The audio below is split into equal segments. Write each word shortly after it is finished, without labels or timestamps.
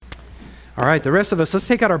All right, the rest of us, let's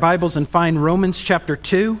take out our Bibles and find Romans chapter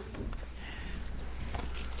 2.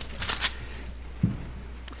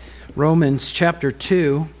 Romans chapter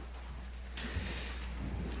 2.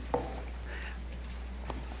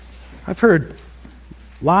 I've heard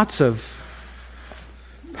lots of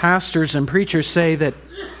pastors and preachers say that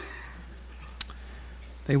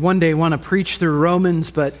they one day want to preach through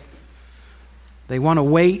Romans, but they want to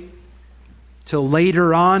wait till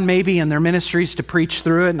later on maybe in their ministries to preach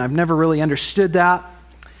through it, and I've never really understood that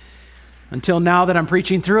until now that I'm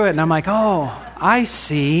preaching through it, and I'm like, oh, I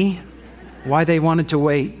see why they wanted to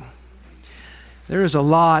wait. There is a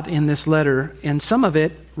lot in this letter, and some of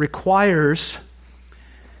it requires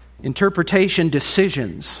interpretation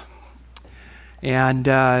decisions, and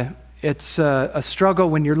it's a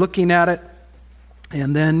struggle when you're looking at it,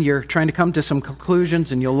 and then you're trying to come to some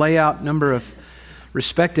conclusions, and you'll lay out a number of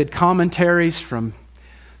respected commentaries from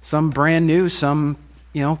some brand new, some,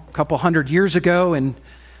 a couple hundred years ago, and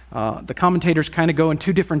the commentators kind of go in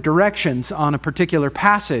two different directions on a particular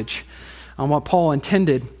passage on what Paul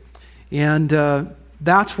intended, and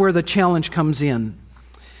that's where the challenge comes in.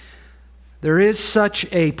 There is such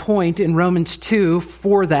a point in Romans 2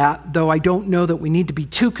 for that, though I don't know that we need to be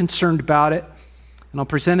too concerned about it, and I'll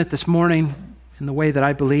present it this morning in the way that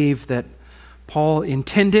I believe that Paul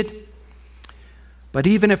intended. But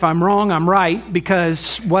even if I'm wrong, I'm right,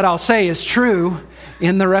 because what I'll say is true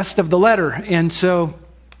in the rest of the letter, and so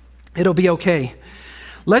it'll be okay.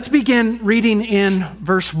 Let's begin reading in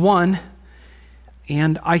verse 1,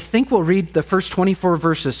 and I think we'll read the first 24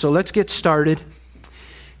 verses, so let's get started. It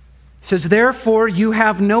says, "Therefore you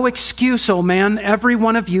have no excuse, O man, every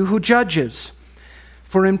one of you who judges.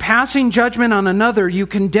 For in passing judgment on another you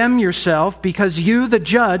condemn yourself, because you, the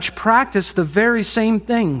judge, practice the very same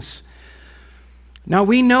things. Now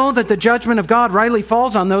we know that the judgment of God rightly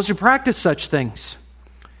falls on those who practice such things.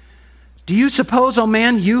 Do you suppose, O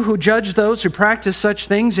man, you who judge those who practice such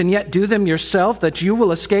things and yet do them yourself, that you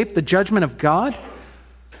will escape the judgment of God?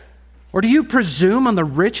 Or do you presume on the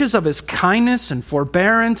riches of His kindness and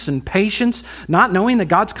forbearance and patience, not knowing that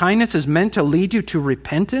God's kindness is meant to lead you to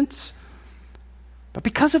repentance? But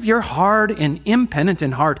because of your hard and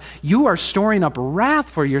impenitent heart, you are storing up wrath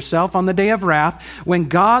for yourself on the day of wrath, when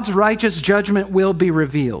God's righteous judgment will be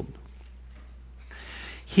revealed.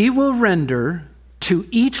 He will render to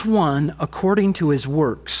each one according to his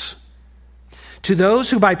works. To those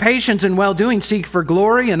who by patience and well-doing seek for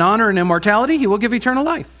glory and honor and immortality, He will give eternal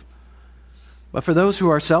life. But for those who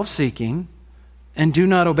are self-seeking and do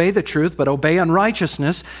not obey the truth, but obey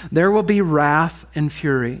unrighteousness, there will be wrath and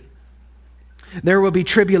fury. There will be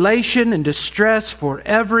tribulation and distress for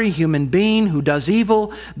every human being who does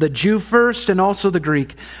evil, the Jew first and also the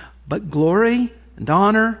Greek, but glory and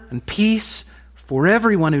honor and peace for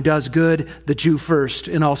everyone who does good, the Jew first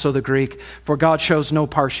and also the Greek, for God shows no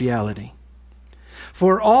partiality.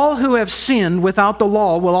 For all who have sinned without the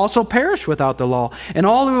law will also perish without the law, and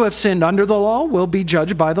all who have sinned under the law will be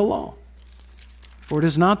judged by the law. For it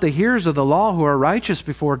is not the hearers of the law who are righteous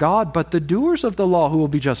before God, but the doers of the law who will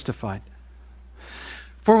be justified.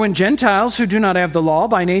 For when Gentiles who do not have the law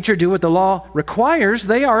by nature do what the law requires,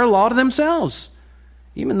 they are a law to themselves.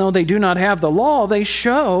 Even though they do not have the law, they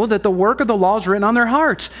show that the work of the law is written on their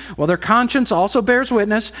hearts, while their conscience also bears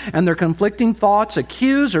witness, and their conflicting thoughts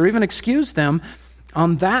accuse or even excuse them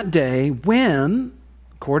on that day when,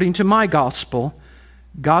 according to my gospel,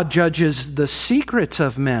 God judges the secrets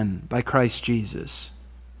of men by Christ Jesus.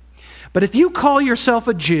 But if you call yourself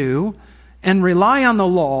a Jew and rely on the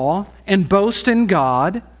law and boast in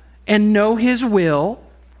God and know His will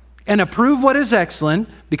and approve what is excellent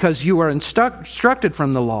because you are instructed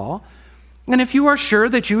from the law, and if you are sure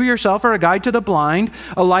that you yourself are a guide to the blind,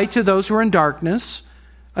 a light to those who are in darkness,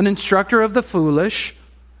 an instructor of the foolish,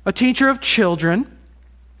 a teacher of children,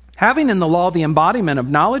 having in the law the embodiment of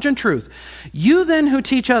knowledge and truth, you then who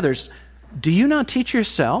teach others, do you not teach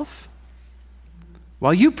yourself?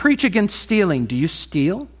 While you preach against stealing, do you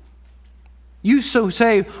steal? You so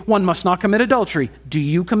say one must not commit adultery. Do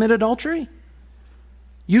you commit adultery?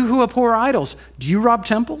 You who abhor idols, do you rob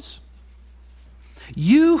temples?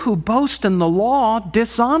 You who boast in the law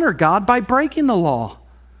dishonor God by breaking the law.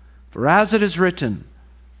 For as it is written,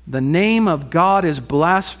 the name of God is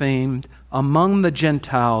blasphemed among the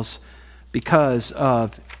Gentiles because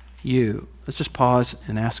of you. Let's just pause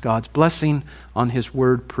and ask God's blessing on His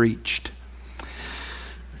word preached.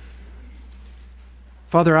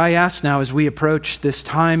 Father, I ask now as we approach this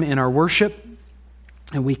time in our worship,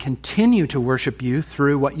 and we continue to worship You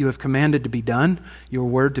through what You have commanded to be done, Your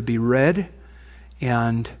word to be read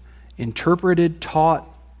and interpreted,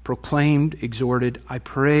 taught, proclaimed, exhorted, I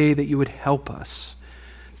pray that You would help us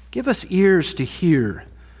Give us ears to hear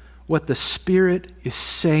what the Spirit is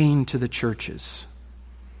saying to the churches.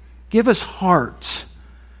 Give us hearts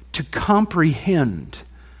to comprehend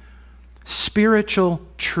spiritual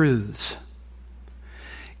truths.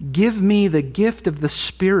 Give me the gift of the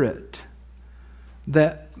Spirit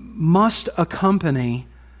that must accompany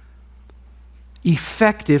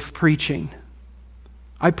effective preaching.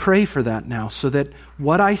 I pray for that now, so that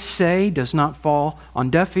what I say does not fall on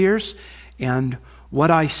deaf ears, and what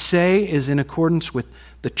I say is in accordance with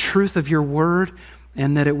the truth of your word,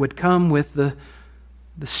 and that it would come with the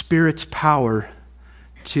Spirit's power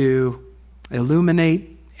to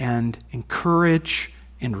illuminate and encourage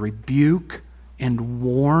and rebuke and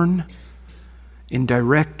warn and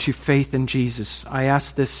direct to faith in Jesus. I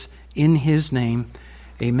ask this in His name.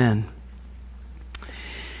 Amen.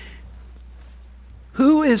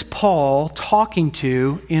 Who is Paul talking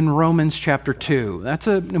to in Romans chapter 2? That's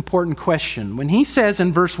an important question. When he says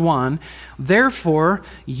in verse 1, "Therefore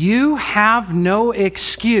you have no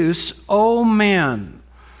excuse, O man."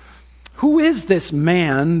 Who is this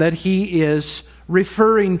man that he is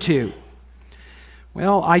referring to?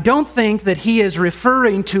 Well, I don't think that he is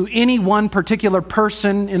referring to any one particular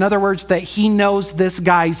person. In other words, that he knows this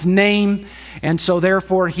guy's name, and so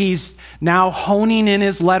therefore he's now honing in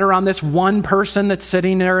his letter on this one person that's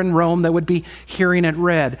sitting there in Rome that would be hearing it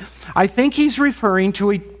read. I think he's referring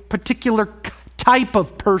to a particular type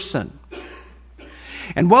of person.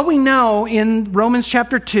 And what we know in Romans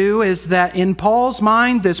chapter 2 is that in Paul's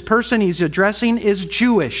mind, this person he's addressing is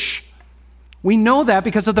Jewish. We know that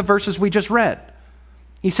because of the verses we just read.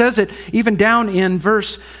 He says it even down in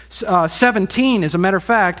verse 17, as a matter of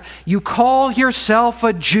fact, you call yourself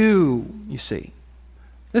a Jew, you see.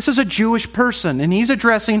 This is a Jewish person, and he's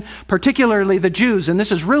addressing particularly the Jews. And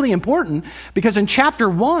this is really important because in chapter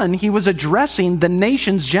 1, he was addressing the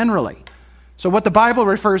nations generally. So what the Bible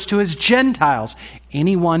refers to as Gentiles,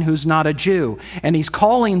 anyone who's not a Jew. And he's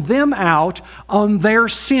calling them out on their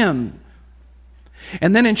sin.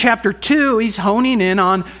 And then in chapter 2, he's honing in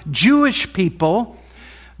on Jewish people,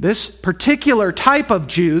 this particular type of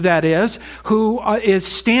Jew, that is, who is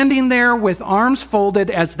standing there with arms folded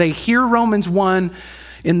as they hear Romans 1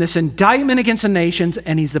 in this indictment against the nations,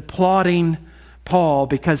 and he's applauding Paul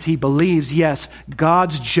because he believes, yes,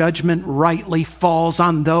 God's judgment rightly falls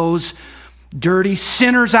on those dirty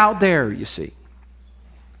sinners out there, you see.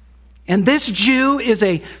 And this Jew is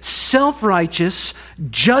a self-righteous,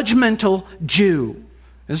 judgmental Jew.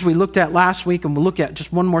 As we looked at last week, and we'll look at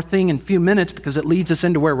just one more thing in a few minutes because it leads us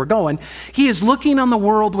into where we're going. He is looking on the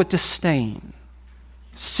world with disdain,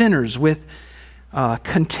 sinners with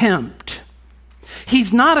contempt.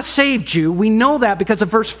 He's not a saved Jew. We know that because of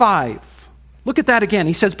verse 5. Look at that again.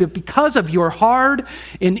 He says, but because of your hard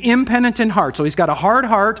and impenitent heart. So he's got a hard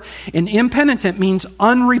heart, and impenitent means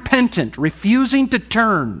unrepentant, refusing to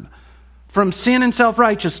turn from sin and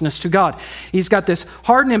self-righteousness to God. He's got this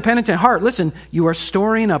hard and impenitent heart. Listen, you are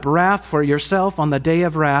storing up wrath for yourself on the day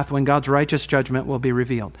of wrath when God's righteous judgment will be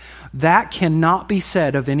revealed. That cannot be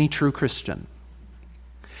said of any true Christian.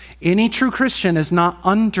 Any true Christian is not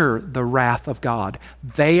under the wrath of God.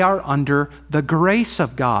 They are under the grace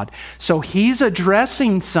of God. So he's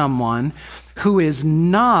addressing someone who is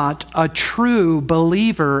not a true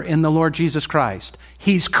believer in the Lord Jesus Christ.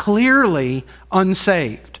 He's clearly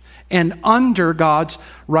unsaved and under God's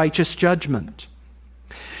righteous judgment.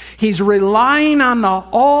 He's relying on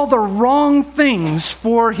all the wrong things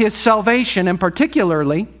for his salvation, and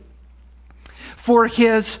particularly for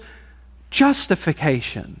his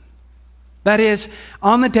justification. That is,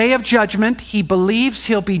 on the day of judgment, he believes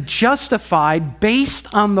he'll be justified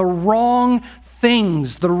based on the wrong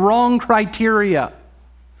things, the wrong criteria.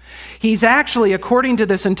 He's actually, according to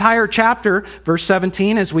this entire chapter, verse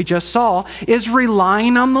 17, as we just saw, is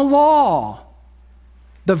relying on the law.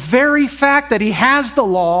 The very fact that he has the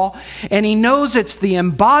law and he knows it's the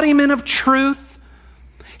embodiment of truth.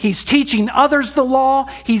 He's teaching others the law.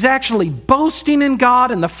 He's actually boasting in God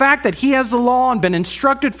and the fact that he has the law and been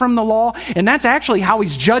instructed from the law. And that's actually how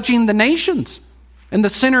he's judging the nations and the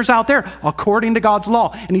sinners out there according to God's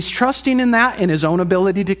law. And he's trusting in that in his own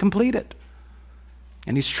ability to complete it.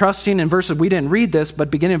 And he's trusting in verses, we didn't read this, but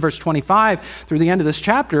beginning in verse 25 through the end of this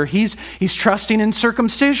chapter, he's trusting in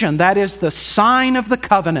circumcision. That is the sign of the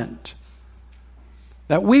covenant.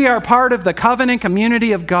 That we are part of the covenant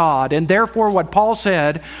community of God, and therefore what Paul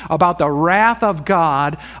said about the wrath of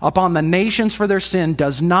God upon the nations for their sin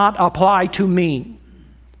does not apply to me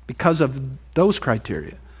because of those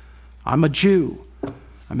criteria. I'm a Jew.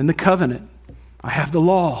 I'm in the covenant. I have the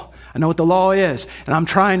law. I know what the law is, and I'm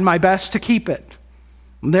trying my best to keep it.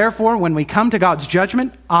 Therefore, when we come to God's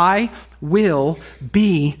judgment, I will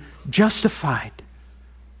be justified.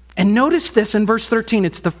 And notice this in verse 13.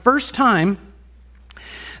 It's the first time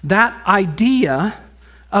that idea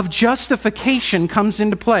of justification comes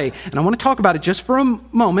into play. And I want to talk about it just for a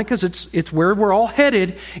moment because it's where we're all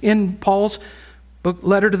headed in Paul's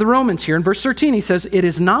letter to the Romans here. In verse 13, he says, "It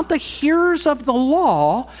is not the hearers of the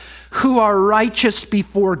law who are righteous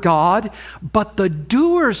before God, but the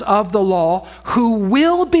doers of the law who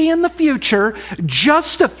will be in the future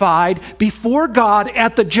justified before God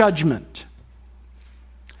at the judgment."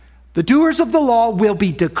 The doers of the law will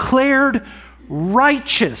be declared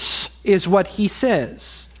righteous, is what he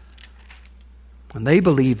says. And they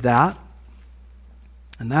believe that.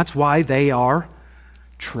 And that's why they are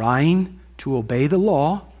trying to obey the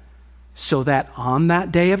law so that on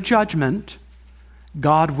that day of judgment,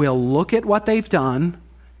 God will look at what they've done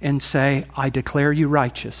and say, "I declare you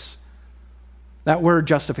righteous." That word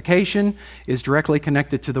justification is directly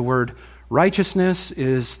connected to the word righteousness,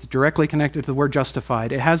 is directly connected to the word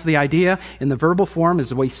justified. It has the idea in the verbal form,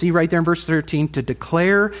 as we see right there in verse 13, to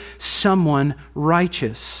declare someone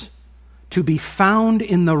righteous, to be found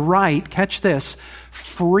in the right, catch this,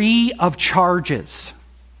 free of charges.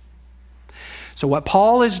 So what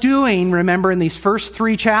Paul is doing, remember in these first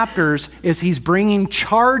 3 chapters, is he's bringing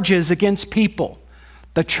charges against people.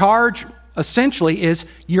 The charge essentially is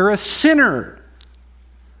you're a sinner.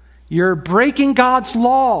 You're breaking God's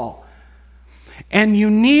law. And you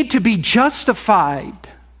need to be justified.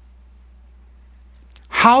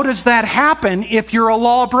 How does that happen if you're a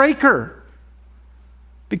lawbreaker?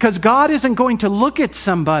 Because God isn't going to look at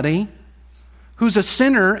somebody who's a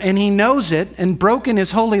sinner and he knows it and broken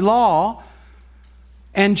his holy law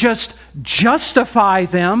and just justify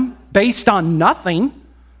them based on nothing.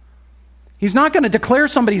 He's not going to declare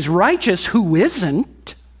somebody's righteous who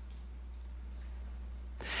isn't.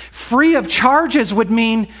 Free of charges would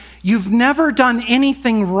mean you've never done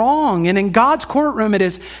anything wrong. And in God's courtroom, it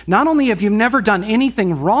is not only have you never done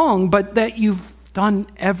anything wrong, but that you've done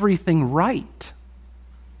everything right.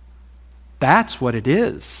 That's what it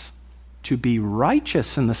is to be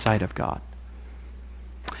righteous in the sight of God.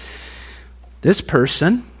 This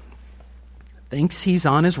person thinks he's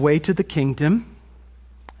on his way to the kingdom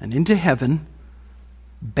and into heaven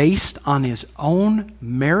based on his own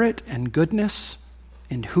merit and goodness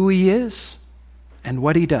and who he is and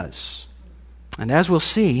what he does. And as we'll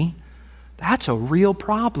see, that's a real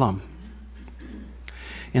problem.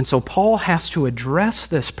 And so Paul has to address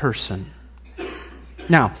this person.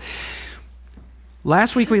 Now,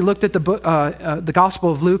 last week we looked at the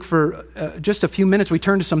Gospel of Luke for just a few minutes. We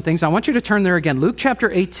turned to some things. I want you to turn there again. Luke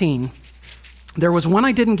chapter 18. There was one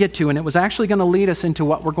I didn't get to, and it was actually going to lead us into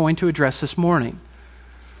what we're going to address this morning.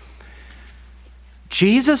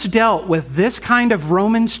 Jesus dealt with this kind of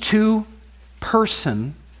Romans 2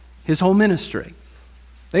 person his whole ministry.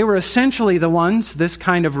 They were essentially the ones, this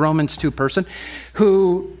kind of Romans 2 person,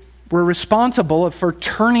 who were responsible for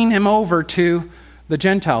turning him over to the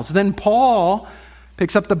Gentiles. Then Paul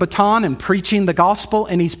picks up the baton and preaching the gospel,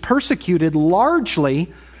 and he's persecuted largely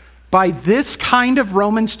by this kind of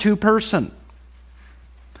Romans 2 person.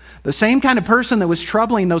 The same kind of person that was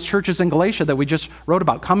troubling those churches in Galatia that we just wrote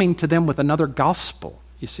about, coming to them with another gospel,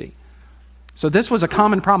 you see. So this was a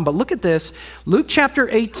common problem. But look at this, Luke chapter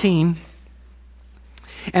 18,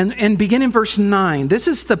 and begin in verse 9. This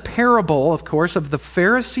is the parable, of course, of the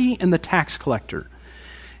Pharisee and the tax collector.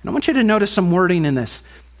 And I want you to notice some wording in this.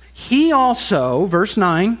 He also, verse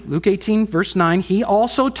 9, Luke 18, verse 9, he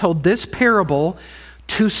also told this parable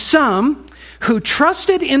to some who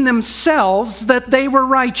trusted in themselves that they were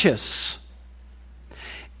righteous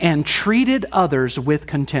and treated others with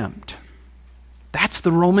contempt. That's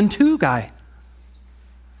the Roman 2 guy.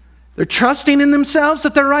 They're trusting in themselves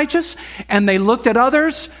that they're righteous, and they looked at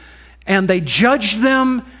others, and they judged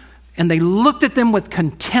them, and they looked at them with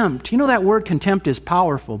contempt. You know that word contempt is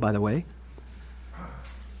powerful, by the way.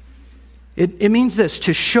 It means this,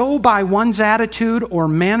 to show by one's attitude or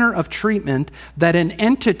manner of treatment that an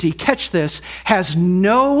entity, catch this, has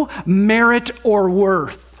no merit or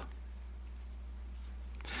worth.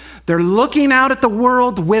 They're looking out at the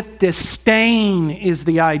world with disdain is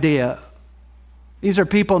the idea. These are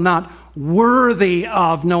people not worthy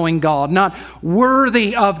of knowing God, not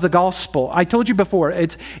worthy of the gospel. I told you before,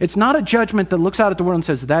 it's not a judgment that looks out at the world and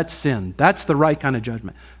says, that's sin. That's the right kind of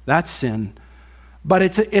judgment. That's sin. But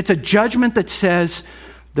it's a judgment that says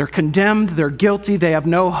they're condemned, they're guilty, they have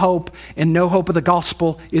no hope, and no hope of the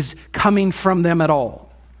gospel is coming from them at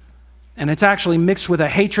all. And it's actually mixed with a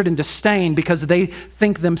hatred and disdain because they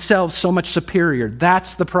think themselves so much superior.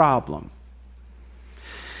 That's the problem.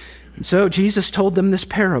 So Jesus told them this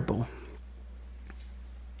parable.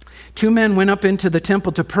 2 men went up into the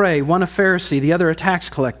temple to pray, one a Pharisee, the other a tax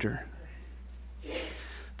collector.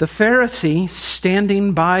 The Pharisee,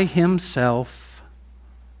 standing by himself,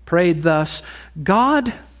 prayed thus,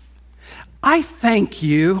 God, I thank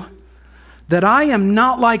you that I am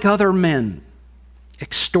not like other men,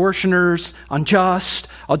 extortioners, unjust,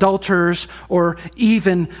 adulterers, or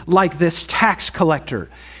even like this tax collector.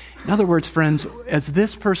 In other words, friends, as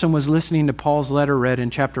this person was listening to Paul's letter read in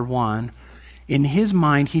chapter 1, in his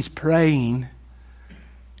mind he's praying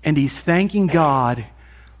and he's thanking God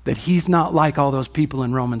that he's not like all those people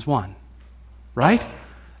in Romans 1. Right?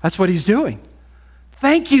 That's what he's doing.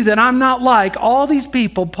 Thank you that I'm not like all these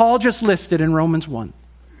people Paul just listed in Romans 1.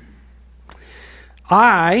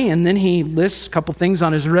 And then he lists a couple things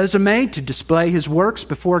on his resume to display his works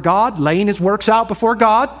before God, laying his works out before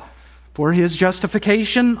God for his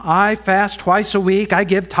justification. I fast twice a week. I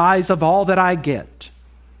give tithes of all that I get.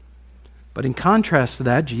 But in contrast to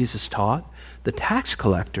that, Jesus taught, the tax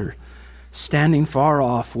collector, standing far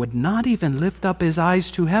off, would not even lift up his eyes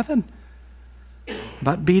to heaven,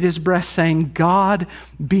 but beat his breast, saying, God,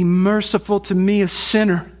 be merciful to me, a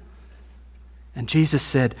sinner. And Jesus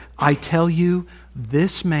said, I tell you,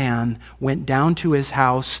 this man went down to his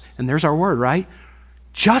house, and there's our word, right?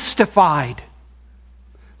 Justified,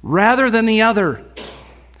 rather than the other.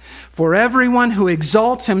 For everyone who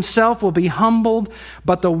exalts himself will be humbled,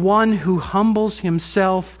 but the one who humbles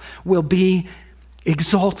himself will be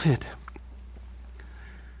exalted.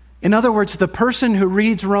 In other words, the person who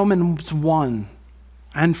reads Romans 1,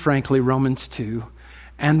 and frankly Romans 2,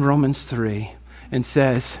 and Romans 3, and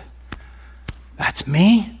says, that's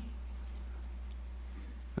me,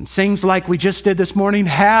 and sings like we just did this morning,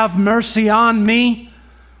 have mercy on me.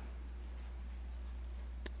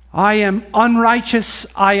 I am unrighteous.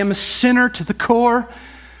 I am a sinner to the core.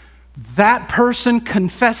 That person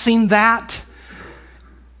confessing that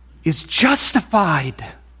is justified.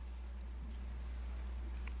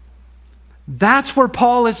 That's where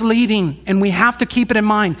Paul is leading, and we have to keep it in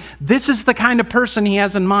mind. This is the kind of person he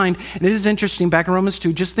has in mind. And it is interesting, back in Romans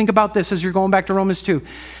 2, just think about this as you're going back to Romans 2.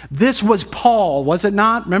 This was Paul, was it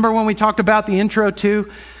not? Remember when we talked about the intro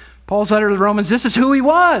to Paul's letter to the Romans? This is who he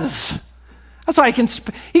was. That's why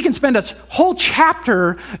he can spend a whole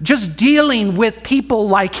chapter just dealing with people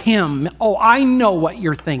like him. Oh, I know what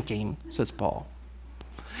you're thinking, says Paul,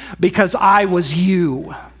 because I was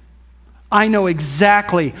you. I know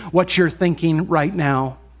exactly what you're thinking right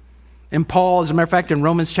now. And Paul, as a matter of fact, in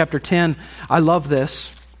Romans chapter 10, I love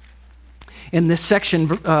this. In this section,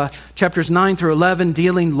 chapters 9 through 11,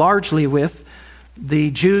 dealing largely with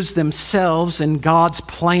the Jews themselves and God's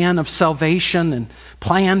plan of salvation and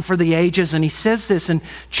plan for the ages. And he says this in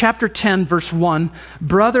chapter 10, verse 1,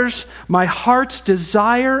 brothers, my heart's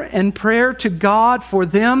desire and prayer to God for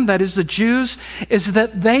them, that is the Jews, is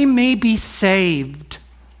that they may be saved.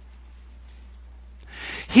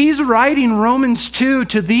 He's writing Romans 2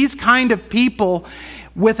 to these kind of people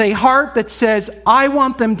with a heart that says, I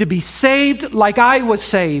want them to be saved like I was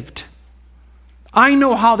saved. I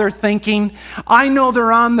know how they're thinking. I know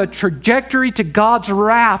they're on the trajectory to God's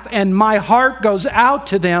wrath, and my heart goes out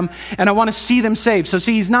to them, and I want to see them saved. So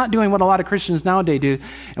see, he's not doing what a lot of Christians nowadays do,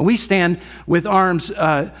 and we stand with arms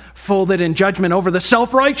folded in judgment over the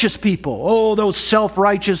self-righteous people. Oh, those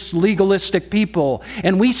self-righteous, legalistic people.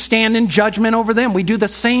 And we stand in judgment over them. We do the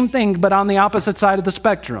same thing, but on the opposite side of the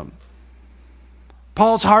spectrum.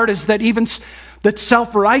 Paul's heart is that even that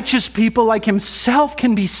self-righteous people like himself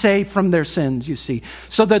can be saved from their sins, you see,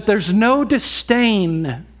 so that there's no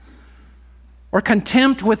disdain or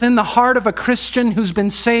contempt within the heart of a Christian who's been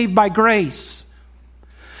saved by grace.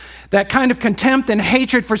 That kind of contempt and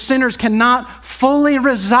hatred for sinners cannot fully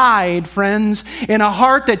reside, friends, in a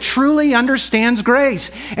heart that truly understands grace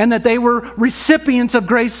and that they were recipients of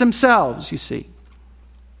grace themselves, you see.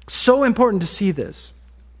 So important to see this.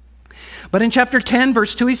 But in chapter 10,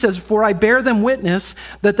 verse 2, he says, for I bear them witness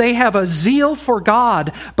that they have a zeal for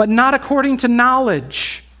God, but not according to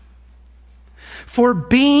knowledge. For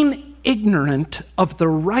being ignorant of the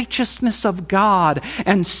righteousness of God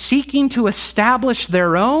and seeking to establish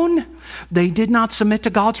their own, they did not submit to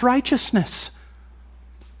God's righteousness.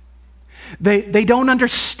 They don't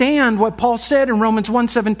understand what Paul said in Romans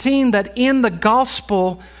 1:17, that in the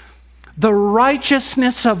gospel, the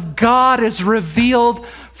righteousness of God is revealed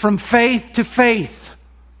from faith to faith.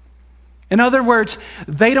 In other words,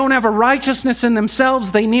 they don't have a righteousness in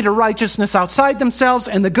themselves. They need a righteousness outside themselves.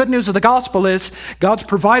 And the good news of the gospel is God's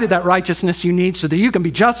provided that righteousness you need so that you can be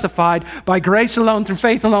justified by grace alone, through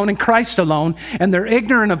faith alone, in Christ alone. And they're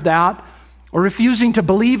ignorant of that, or refusing to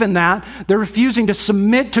believe in that. They're refusing to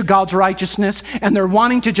submit to God's righteousness, and they're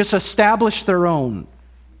wanting to just establish their own.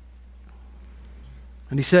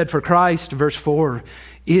 And he said, for Christ, verse 4,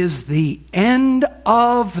 is the end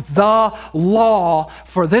of the law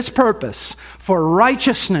for this purpose, for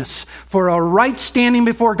righteousness, for a right standing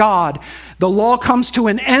before God. The law comes to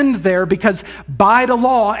an end there because by the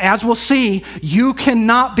law, as we'll see, you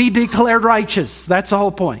cannot be declared righteous. That's the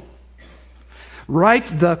whole point.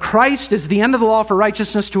 Right? The Christ is the end of the law for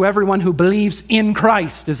righteousness to everyone who believes in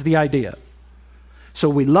Christ is the idea. So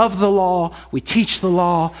we love the law, we teach the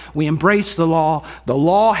law, we embrace the law. The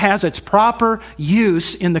law has its proper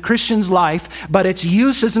use in the Christian's life, but its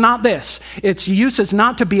use is not this. Its use is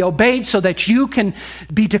not to be obeyed so that you can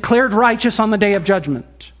be declared righteous on the day of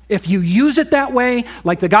judgment. If you use it that way,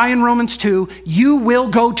 like the guy in Romans 2, you will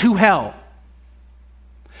go to hell.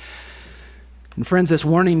 And friends, this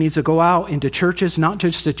warning needs to go out into churches, not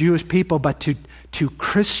just to Jewish people, but to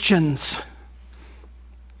Christians,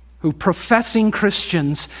 professing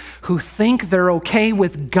Christians who think they're okay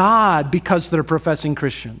with God because they're professing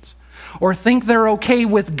Christians, or think they're okay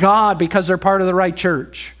with God because they're part of the right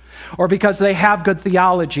church, or because they have good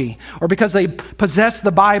theology, or because they possess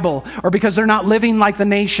the Bible, or because they're not living like the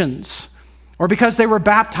nations, or because they were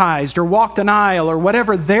baptized or walked an aisle, or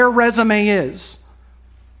whatever their resume is.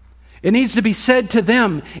 It needs to be said to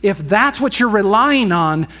them, if that's what you're relying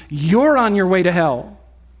on, you're on your way to hell.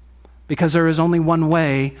 Because there is only one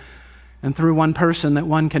way and through one person that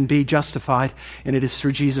one can be justified, and it is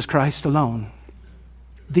through Jesus Christ alone.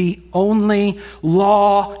 The only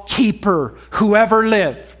law keeper who ever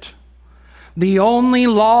lived. The only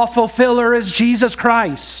law fulfiller is Jesus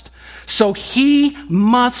Christ. So he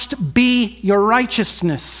must be your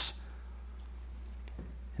righteousness.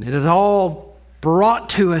 And it is all brought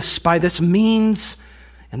to us by this means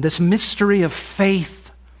and this mystery of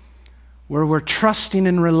faith, where we're trusting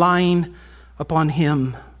and relying upon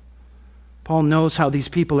him. Paul knows how these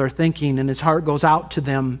people are thinking, and his heart goes out to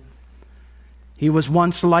them. He was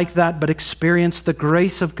once like that, but experienced the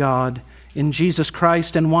grace of God in Jesus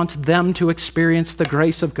Christ and wants them to experience the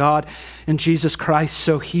grace of God in Jesus Christ.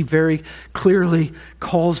 So he very clearly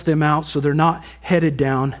calls them out so they're not headed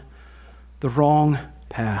down the wrong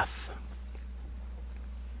path.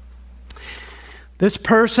 This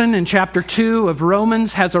person in chapter 2 of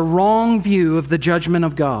Romans has a wrong view of the judgment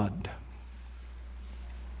of God.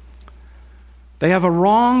 They have a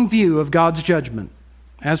wrong view of God's judgment.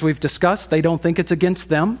 As we've discussed, they don't think it's against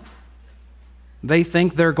them. They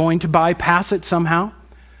think they're going to bypass it somehow.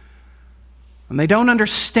 And they don't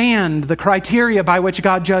understand the criteria by which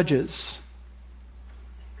God judges,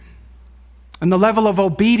 and the level of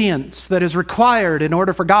obedience that is required in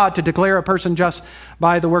order for God to declare a person just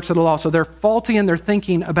by the works of the law. So they're faulty in their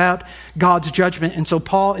thinking about God's judgment. And so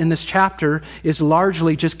Paul in this chapter is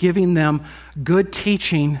largely just giving them good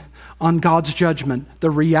teaching on God's judgment,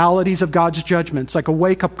 the realities of God's judgment. It's like a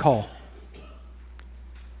wake-up call.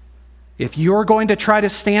 If you're going to try to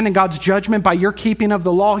stand in God's judgment by your keeping of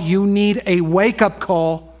the law, you need a wake-up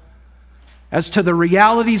call as to the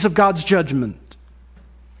realities of God's judgment.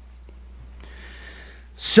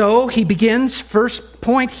 So he begins, first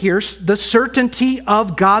point here, the certainty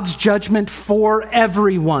of God's judgment for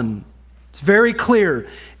everyone. It's very clear.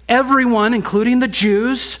 Everyone, including the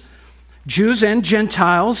Jews and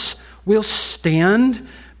Gentiles, will stand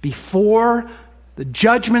before the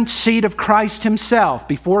judgment seat of Christ himself,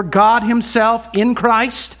 before God himself in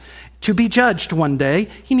Christ, to be judged one day.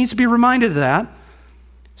 He needs to be reminded of that.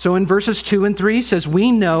 So in verses 2 and 3 says,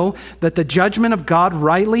 we know that the judgment of God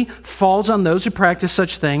rightly falls on those who practice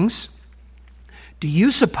such things. Do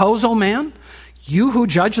you suppose, O man, you who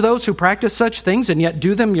judge those who practice such things and yet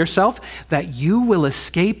do them yourself, that you will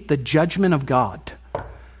escape the judgment of God?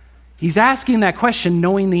 He's asking that question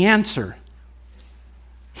knowing the answer.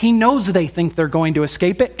 He knows they think they're going to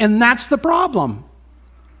escape it, and that's the problem.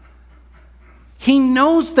 He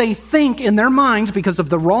knows they think in their minds, because of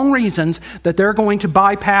the wrong reasons, that they're going to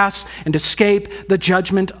bypass and escape the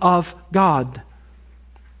judgment of God.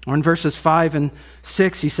 Or in verses 5 and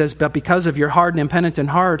 6, he says, but because of your hard and impenitent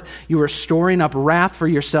heart, you are storing up wrath for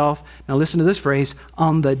yourself. Now listen to this phrase,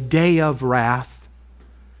 on the day of wrath.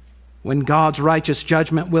 When God's righteous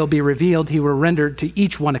judgment will be revealed, he will render to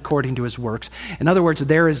each one according to his works. In other words,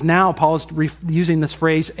 there is now, Paul's using this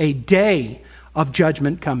phrase, a day of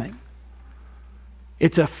judgment coming.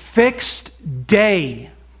 It's a fixed day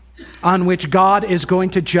on which God is going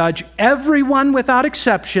to judge everyone without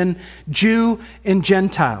exception, Jew and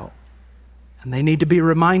Gentile. And they need to be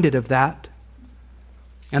reminded of that.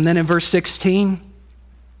 And then in verse 16,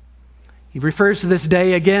 He refers to this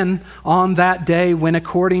day again, on that day when,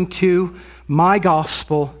 according to my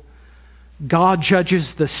gospel, God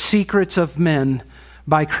judges the secrets of men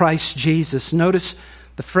by Christ Jesus. Notice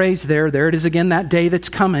the phrase there. There it is again, that day that's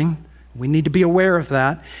coming. We need to be aware of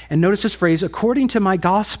that. And notice this phrase, according to my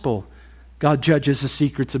gospel, God judges the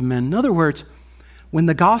secrets of men. In other words, when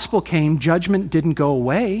the gospel came, judgment didn't go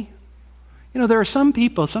away. You know, there are some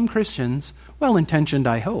people, some Christians, well-intentioned,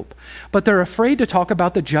 I hope, but they're afraid to talk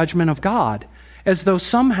about the judgment of God, as though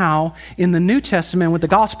somehow in the New Testament with the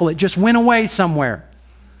gospel, it just went away somewhere.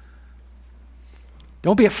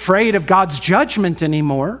 Don't be afraid of God's judgment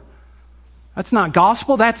anymore. That's not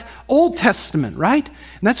gospel, that's Old Testament, right?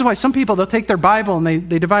 And that's why some people, they'll take their Bible and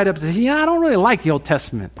they divide up and say, I don't really like the Old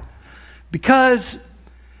Testament because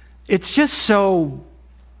it's just so,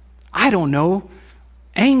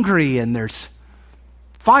 angry, and there's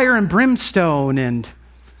fire and brimstone, and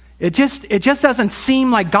it just doesn't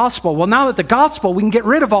seem like gospel. Well, now that the gospel, we can get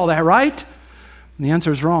rid of all that, right? And the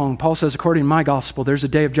answer is wrong. Paul says, according to my gospel, there's a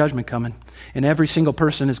day of judgment coming, and every single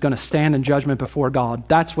person is going to stand in judgment before God.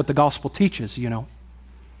 That's what the gospel teaches, you know.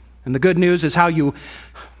 And the good news is how you're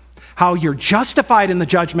justified in the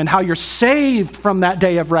judgment, how you're saved from that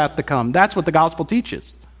day of wrath to come. That's what the gospel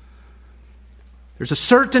teaches. There's a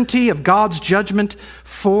certainty of God's judgment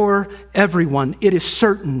for everyone. It is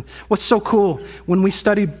certain. What's so cool, when we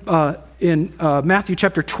studied in Matthew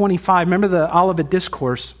chapter 25, remember the Olivet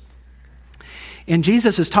Discourse? And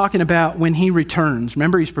Jesus is talking about when he returns.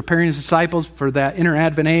 Remember, he's preparing his disciples for that inner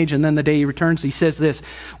Advent age, and then the day he returns, he says this,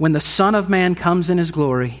 when the Son of Man comes in his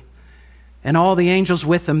glory, and all the angels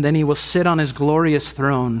with him, then he will sit on his glorious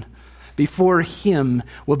throne. Before him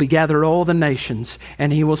will be gathered all the nations,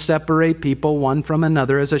 and he will separate people one from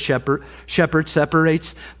another as a shepherd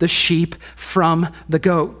separates the sheep from the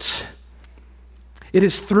goats. It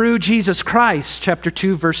is through Jesus Christ, chapter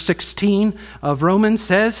 2, verse 16 of Romans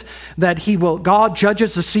says that God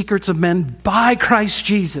judges the secrets of men by Christ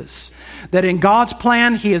Jesus. That in God's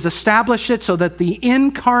plan, he has established it so that the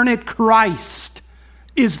incarnate Christ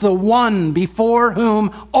is the one before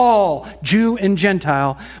whom all, Jew and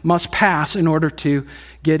Gentile, must pass in order to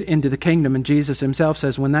get into the kingdom. And Jesus himself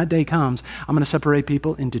says, when that day comes, I'm going to separate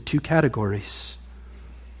people into two categories.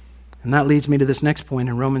 And that leads me to this next point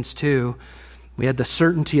in Romans 2. We had the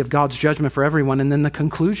certainty of God's judgment for everyone, and then the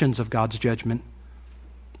conclusions of God's judgment.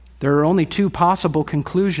 There are only two possible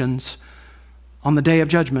conclusions on the day of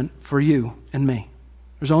judgment for you and me.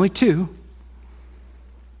 There's only two.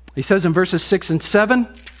 He says in verses 6 and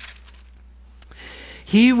 7,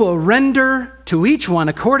 he will render to each one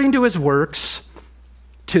according to his works,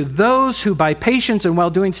 to those who by patience and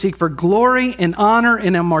well-doing seek for glory and honor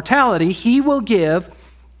and immortality, he will give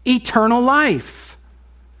eternal life.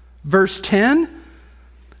 Verse 10,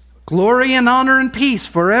 glory and honor and peace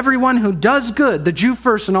for everyone who does good, the Jew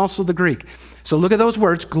first and also the Greek. So look at those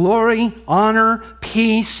words, glory, honor,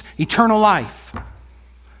 peace, eternal life.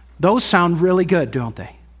 Those sound really good, don't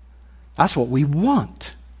they? That's what we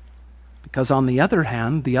want. Because on the other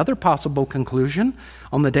hand, the other possible conclusion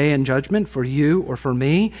on the day in judgment for you or for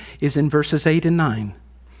me is in verses 8 and 9.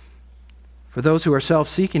 For those who are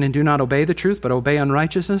self-seeking and do not obey the truth, but obey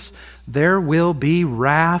unrighteousness, there will be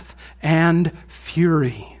wrath and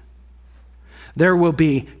fury. There will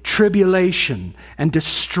be tribulation and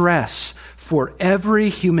distress for every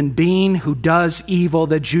human being who does evil,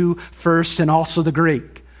 the Jew first and also the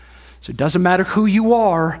Greek. So it doesn't matter who you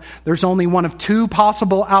are, there's only one of two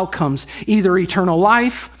possible outcomes, either eternal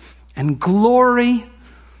life and glory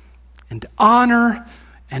and honor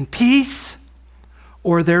and peace,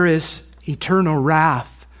 or there is eternal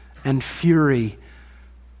wrath and fury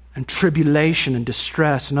and tribulation and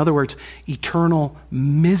distress. In other words, eternal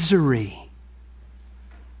misery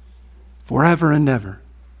forever and ever.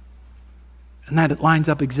 And that lines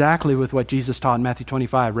up exactly with what Jesus taught in Matthew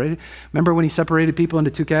 25, right? Remember when he separated people into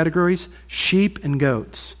two categories? Sheep and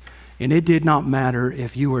goats. And it did not matter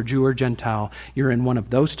if you were Jew or Gentile. You're in one of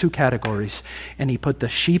those two categories. And he put the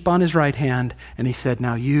sheep on his right hand, and he said,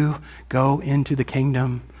 now you go into the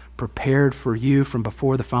kingdom prepared for you from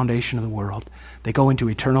before the foundation of the world. They go into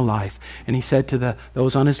eternal life. And he said to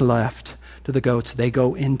those on his left, to the goats, they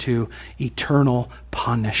go into eternal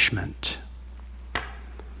punishment.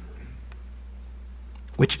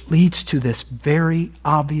 Which leads to this very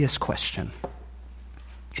obvious question.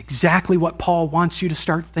 Exactly what Paul wants you to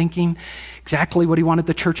start thinking, exactly what he wanted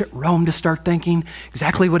the church at Rome to start thinking,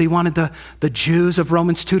 exactly what he wanted the Jews of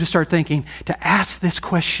Romans 2 to start thinking, to ask this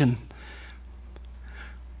question.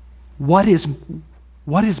 What is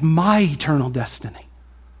my eternal destiny?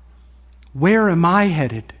 Where am I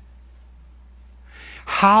headed?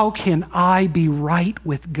 How can I be right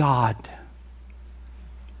with God?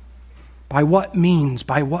 By what means?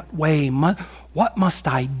 By what way? What must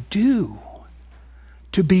I do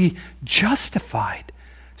to be justified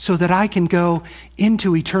so that I can go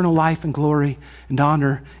into eternal life and glory and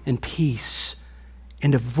honor and peace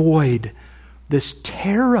and avoid this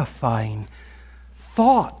terrifying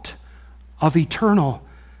thought of eternal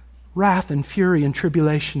wrath and fury and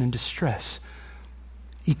tribulation and distress,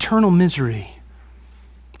 eternal misery?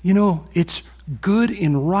 You know, it's good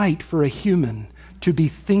and right for a human to be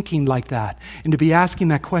thinking like that and to be asking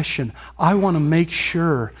that question. I want to make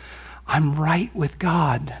sure I'm right with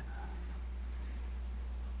God.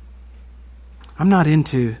 I'm not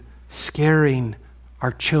into scaring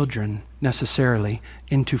our children necessarily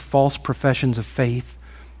into false professions of faith.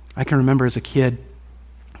 I can remember as a kid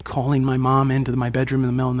calling my mom into my bedroom in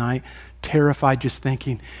the middle of the night, terrified, just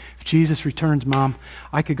thinking, if Jesus returns, Mom,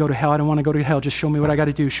 I could go to hell. I don't want to go to hell. Just show me what I got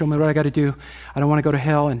to do. Show me what I got to do. I don't want to go to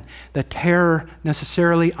hell. And the terror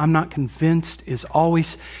necessarily, I'm not convinced, is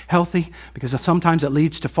always healthy, because sometimes it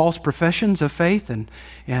leads to false professions of faith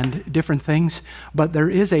and different things. But there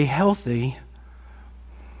is a healthy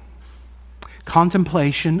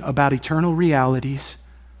contemplation about eternal realities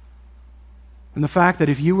and the fact that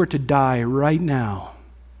if you were to die right now,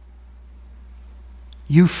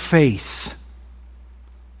 you face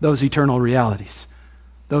those eternal realities,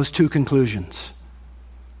 those two conclusions.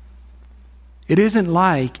 It isn't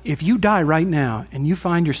like if you die right now and you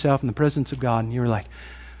find yourself in the presence of God and you're like,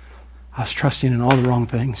 I was trusting in all the wrong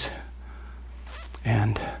things,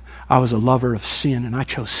 and I was a lover of sin and I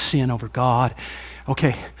chose sin over God.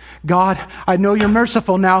 Okay, God, I know you're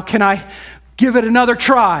merciful now. Can I give it another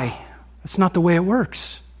try? That's not the way it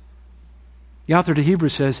works. The author to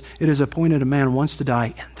Hebrews says, it is appointed a man once to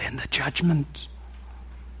die, and then the judgment.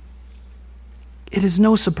 It is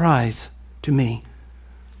no surprise to me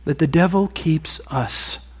that the devil keeps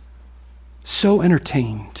us so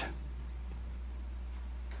entertained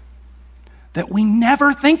that we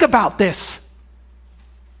never think about this.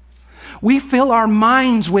 We fill our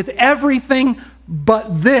minds with everything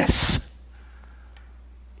but this.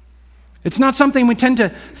 It's not something we tend to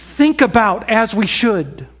think about as we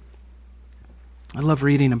should. I love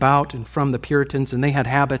reading about and from the Puritans, and they had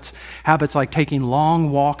habits like taking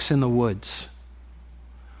long walks in the woods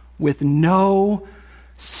with no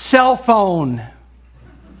cell phone.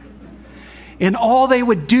 And all they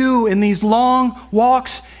would do in these long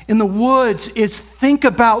walks in the woods is think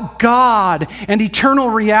about God and eternal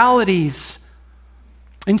realities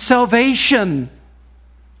and salvation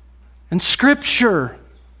and Scripture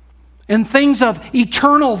and things of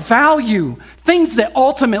eternal value, things that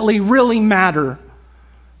ultimately really matter,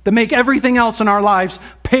 that make everything else in our lives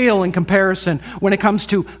pale in comparison when it comes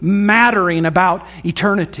to mattering about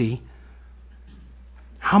eternity.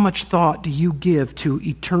 How much thought do you give to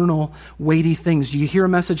eternal, weighty things? Do you hear a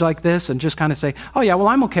message like this and just kind of say, oh yeah, well,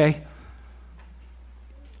 I'm okay.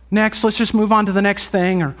 Next, let's just move on to the next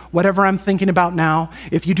thing or whatever I'm thinking about now.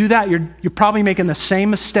 If you do that, you're probably making the same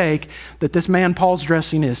mistake that this man Paul's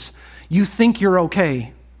dressing is. You think you're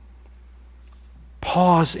okay.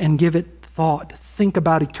 Pause and give it thought. Think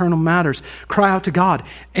about eternal matters. Cry out to God.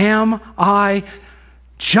 Am I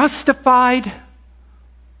justified?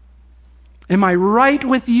 Am I right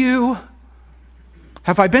with you?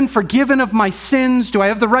 Have I been forgiven of my sins? Do I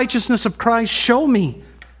have the righteousness of Christ? Show me.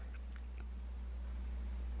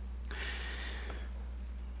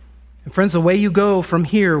 And friends, the way you go from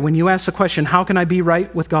here, when you ask the question, how can I be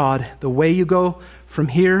right with God? The way you go from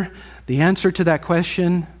here, the answer to that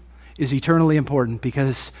question is eternally important,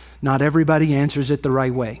 because not everybody answers it the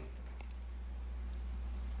right way.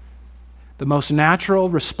 The most natural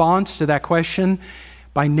response to that question,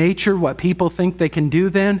 by nature, what people think they can do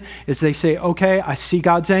then is they say, okay, I see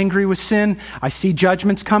God's angry with sin. I see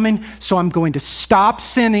judgment's coming, so I'm going to stop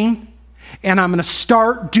sinning and I'm going to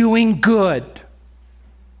start doing good.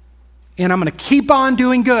 And I'm going to keep on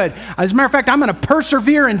doing good. As a matter of fact, I'm going to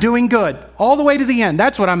persevere in doing good all the way to the end.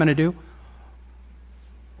 That's what I'm going to do.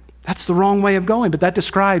 That's the wrong way of going, but that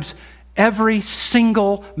describes every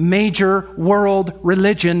single major world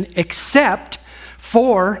religion except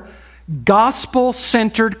for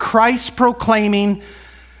gospel-centered, Christ-proclaiming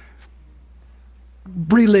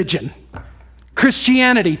religion.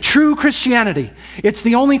 Christianity, true Christianity. It's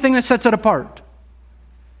the only thing that sets it apart.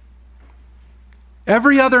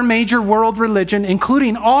 Every other major world religion,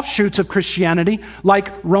 including offshoots of Christianity,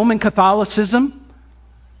 like Roman Catholicism,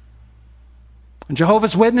 and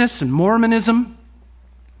Jehovah's Witness and Mormonism,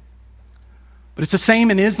 but it's the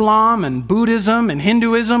same in Islam and Buddhism and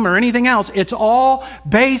Hinduism or anything else. It's all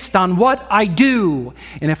based on what I do.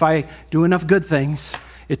 And if I do enough good things,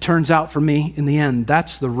 it turns out for me in the end.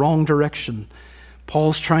 That's the wrong direction.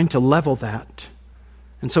 Paul's trying to level that.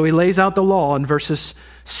 And so he lays out the law in verses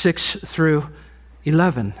 6 through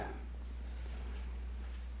 11.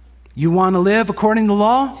 You want to live according to the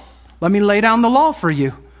law? Let me lay down the law for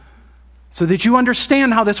you so that you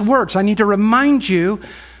understand how this works. I need to remind you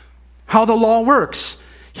how the law works.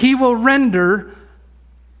 He will render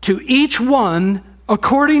to each one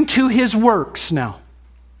according to his works now.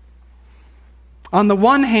 On the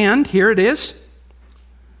one hand, here it is,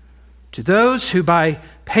 to those who by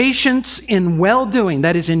patience in well-doing,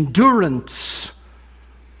 that is endurance,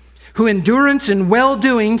 who endurance in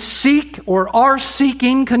well-doing seek or are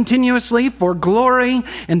seeking continuously for glory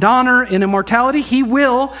and honor and immortality, he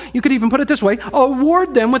will, you could even put it this way,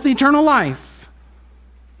 award them with eternal life.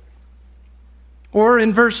 Or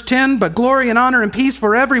in verse 10, but glory and honor and peace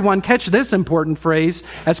for everyone, catch this important phrase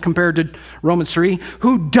as compared to Romans 3,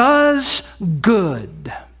 who does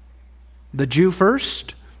good. The Jew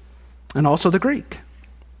first, and also the Greek.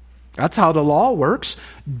 That's how the law works.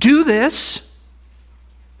 Do this,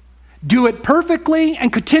 do it perfectly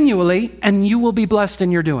and continually, and you will be blessed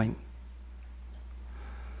in your doing.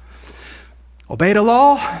 Obey the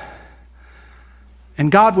law,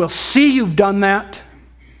 and God will see you've done that,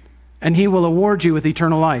 and he will award you with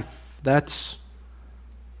eternal life. That's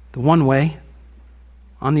the one way.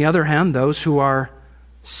 On the other hand, those who are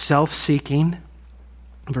self-seeking,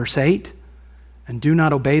 verse 8, and do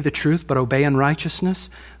not obey the truth, but obey unrighteousness,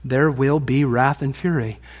 there will be wrath and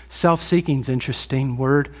fury. Self-seeking is an interesting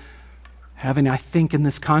word. Having, I think, in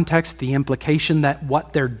this context, the implication that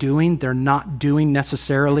what they're doing, they're not doing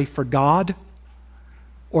necessarily for God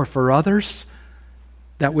or for others.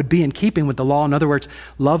 That would be in keeping with the law. In other words,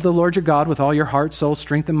 love the Lord your God with all your heart, soul,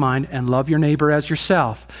 strength, and mind, and love your neighbor as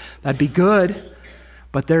yourself. That'd be good,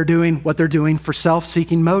 but they're doing what they're doing for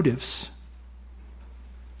self-seeking motives.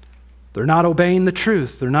 They're not obeying the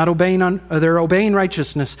truth. They're obeying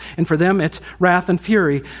righteousness. And for them, it's wrath and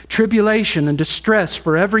fury, tribulation and distress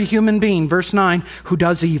for every human being, verse 9, who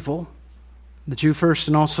does evil. The Jew first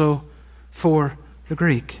and also for the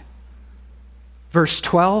Greek. Verse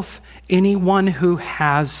 12, anyone who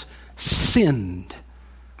has sinned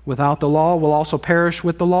without the law will also perish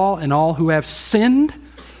with the law, and all who have sinned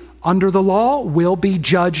under the law will be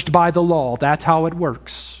judged by the law. That's how it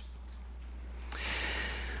works.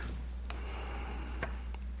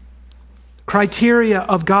 Criteria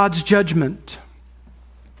of God's judgment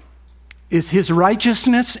is his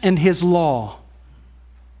righteousness and his law.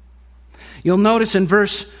 You'll notice in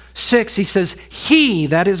verse 6, he says, he,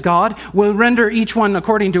 that is God, will render each one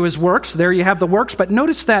according to his works. There you have the works, but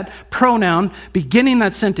notice that pronoun beginning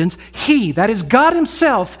that sentence, he, that is God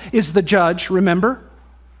himself, is the judge, remember?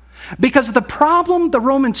 Because the problem the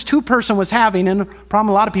Romans 2 person was having, and the problem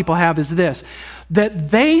a lot of people have, is this,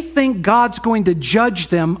 that they think God's going to judge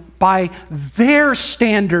them by their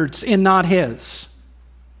standards and not his.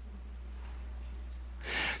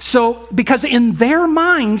 So, because in their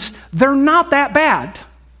minds, they're not that bad.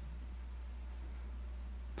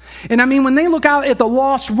 And I mean, when they look out at the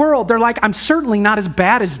lost world, they're like, I'm certainly not as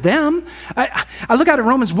bad as them. I look out at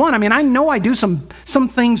Romans 1, I mean, I know I do some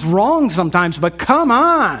things wrong sometimes, but come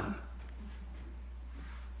on.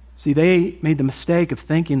 See, they made the mistake of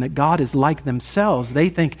thinking that God is like themselves. They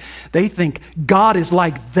think God is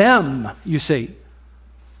like them, you see.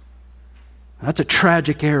 That's a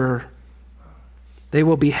tragic error. They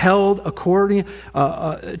will be held according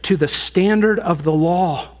to the standard of the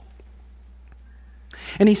law.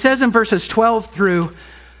 And he says in verses 12 through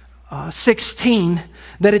 16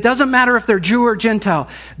 that it doesn't matter if they're Jew or Gentile.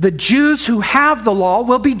 The Jews who have the law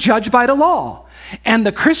will be judged by the law. And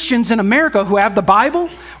the Christians in America who have the Bible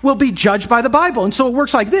will be judged by the Bible. And so it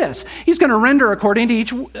works like this. He's going to render according to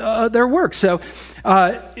each their works. So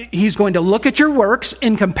he's going to look at your works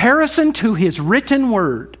in comparison to his written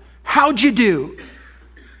word. How'd you do?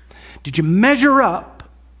 Did you measure up?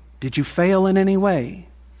 Did you fail in any way?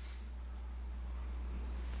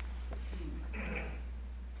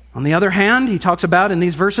 On the other hand, he talks about in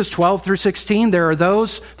these verses 12 through 16, there are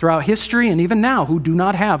those throughout history and even now who do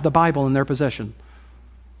not have the Bible in their possession.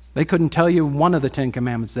 They couldn't tell you one of the 10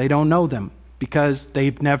 commandments. They don't know them because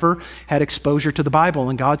they've never had exposure to the Bible.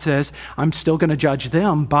 And God says, I'm still going to judge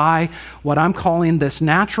them by what I'm calling this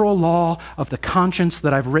natural law of the conscience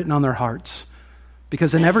that I've written on their hearts.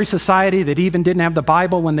 Because in every society that even didn't have the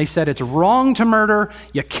Bible, when they said it's wrong to murder,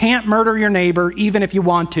 you can't murder your neighbor even if you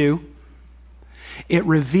want to, it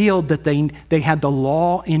revealed that they had the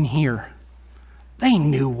law in here. They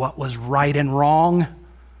knew what was right and wrong.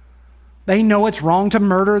 They know it's wrong to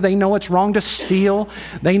murder. They know it's wrong to steal.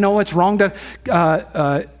 They know it's wrong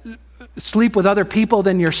to sleep with other people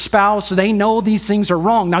than your spouse, they know these things are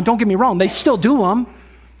wrong. Now, don't get me wrong, they still do them.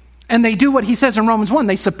 And they do what he says in Romans 1.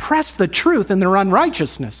 They suppress the truth in their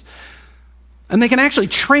unrighteousness. And they can actually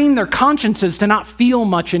train their consciences to not feel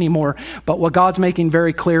much anymore. But what God's making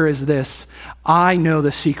very clear is this: I know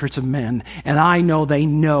the secrets of men, and I know they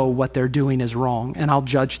know what they're doing is wrong, and I'll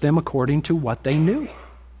judge them according to what they knew.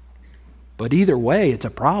 But either way, it's a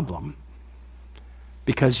problem,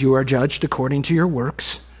 because you are judged according to your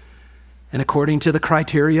works and according to the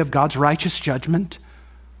criteria of God's righteous judgment.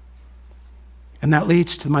 And that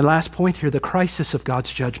leads to my last point here, the crisis of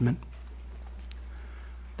God's judgment.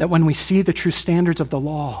 That when we see the true standards of the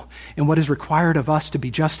law and what is required of us to be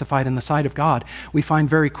justified in the sight of God, we find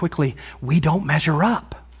very quickly we don't measure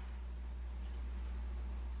up.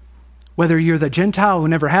 Whether you're the Gentile who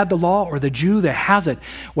never had the law or the Jew that has it,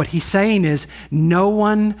 what he's saying is no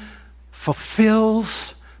one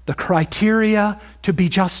fulfills the criteria to be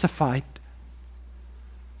justified.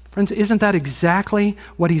 Friends, isn't that exactly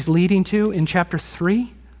what he's leading to in chapter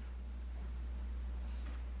 3?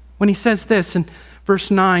 When he says this in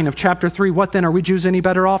verse 9 of chapter 3, what then, are we Jews any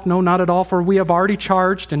better off? No, not at all, for we have already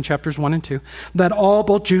charged in chapters 1 and 2 that all,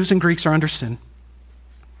 both Jews and Greeks, are under sin.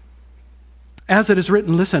 As it is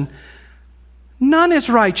written, listen, none is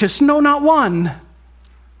righteous, no, not one.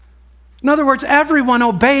 In other words, everyone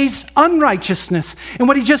obeys unrighteousness. And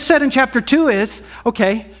what he just said in chapter 2 is,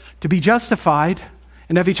 okay, to be justified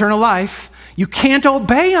and have eternal life, you can't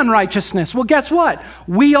obey unrighteousness. Well, guess what?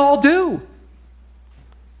 We all do.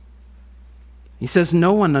 He says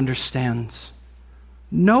no one understands.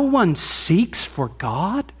 No one seeks for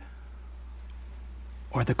God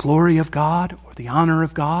or the glory of God or the honor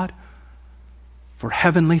of God for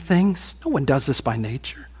heavenly things. No one does this by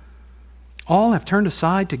nature. All have turned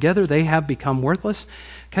aside. Together they have become worthless.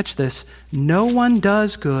 Catch this. No one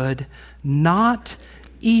does good, not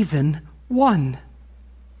even one.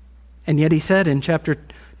 And yet he said in chapter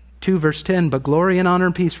 2, verse 10, but glory and honor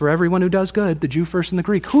and peace for everyone who does good, the Jew first and the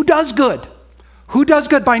Greek. Who does good? Who does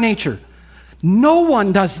good by nature? No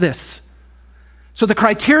one does this. So the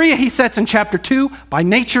criteria he sets in chapter 2, by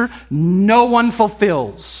nature, no one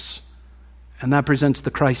fulfills. And that presents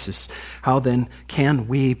the crisis. How then can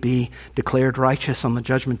we be declared righteous on the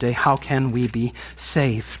judgment day? How can we be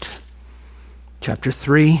saved? Chapter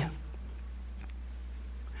 3,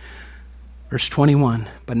 verse 21.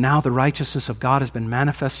 But now the righteousness of God has been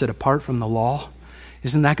manifested apart from the law.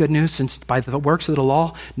 Isn't that good news? Since by the works of the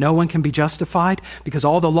law, no one can be justified, because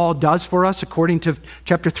all the law does for us, according to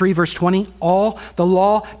chapter 3, verse 20, all the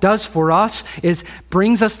law does for us is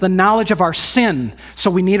brings us the knowledge of our sin. So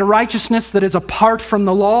we need a righteousness that is apart from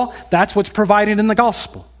the law. That's what's provided in the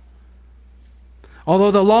gospel. Although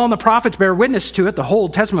the law and the prophets bear witness to it, the whole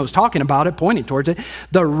Old Testament was talking about it, pointing towards it,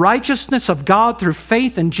 the righteousness of God through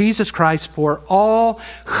faith in Jesus Christ for all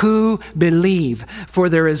who believe. For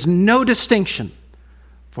there is no distinction.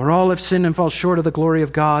 For all have sinned and fall short of the glory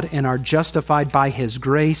of God and are justified by his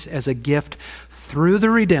grace as a gift through the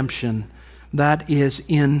redemption that is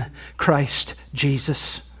in Christ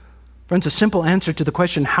Jesus. Friends, a simple answer to the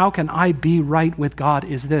question, how can I be right with God,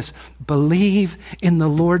 is this: believe in the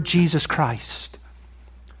Lord Jesus Christ.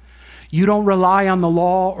 You don't rely on the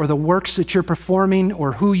law or the works that you're performing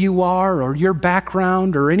or who you are or your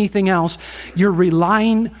background or anything else. You're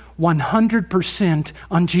relying 100%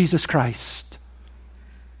 on Jesus Christ.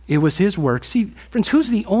 It was his work. See, friends, who's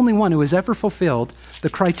the only one who has ever fulfilled the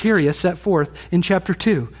criteria set forth in chapter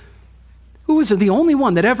 2? Who was the only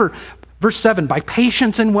one that ever, verse 7, by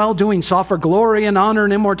patience and well-doing sought for glory and honor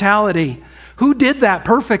and immortality? Who did that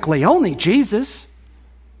perfectly? Only Jesus.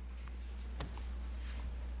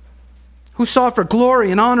 Who sought for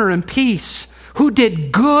glory and honor and peace? Who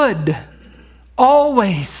did good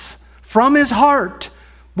always from his heart,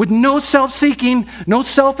 with no self-seeking, no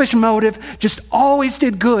selfish motive, just always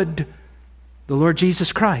did good? The Lord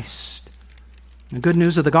Jesus Christ. The good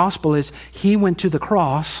news of the gospel is he went to the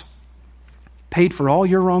cross, paid for all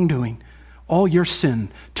your wrongdoing, all your sin,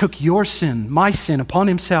 took your sin, my sin, upon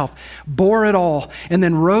himself, bore it all, and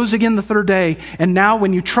then rose again the third day. And now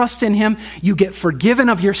when you trust in him, you get forgiven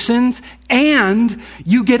of your sins and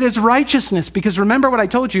you get his righteousness. Because remember what I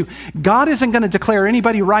told you, God isn't going to declare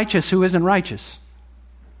anybody righteous who isn't righteous.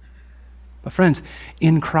 But friends,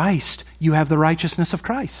 in Christ, you have the righteousness of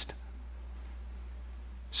Christ.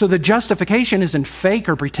 So the justification isn't fake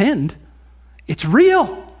or pretend. It's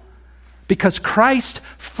real. Because Christ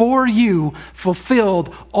for you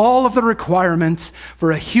fulfilled all of the requirements for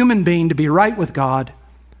a human being to be right with God,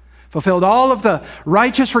 fulfilled all of the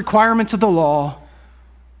righteous requirements of the law.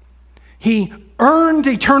 He earned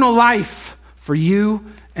eternal life for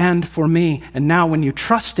you and for me. And now when you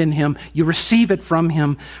trust in him, you receive it from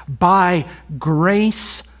him by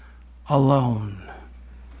grace alone.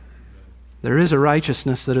 There is a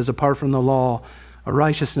righteousness that is apart from the law, a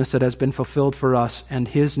righteousness that has been fulfilled for us, and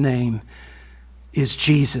his name is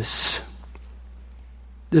Jesus.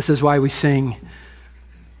 This is why we sing,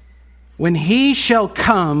 when he shall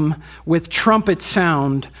come with trumpet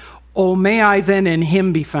sound, oh, may I then in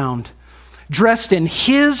him be found, dressed in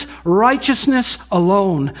his righteousness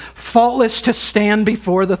alone, faultless to stand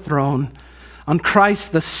before the throne. On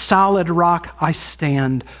Christ, the solid rock, I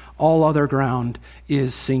stand. All other ground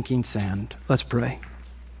is sinking sand. Let's pray.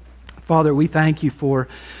 Father, we thank you for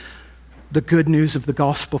the good news of the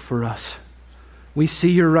gospel for us. We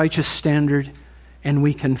see your righteous standard and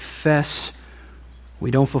we confess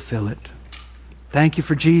we don't fulfill it. Thank you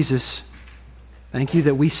for Jesus. Thank you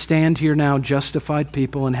that we stand here now justified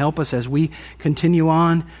people, and help us as we continue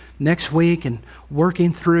on next week and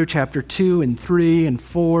working through chapter 2 and 3 and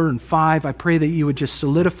 4 and 5. I pray that you would just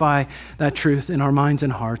solidify that truth in our minds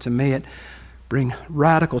and hearts, and may it bring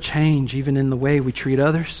radical change even in the way we treat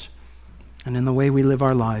others and in the way we live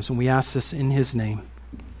our lives. And we ask this in his name.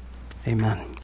 Amen.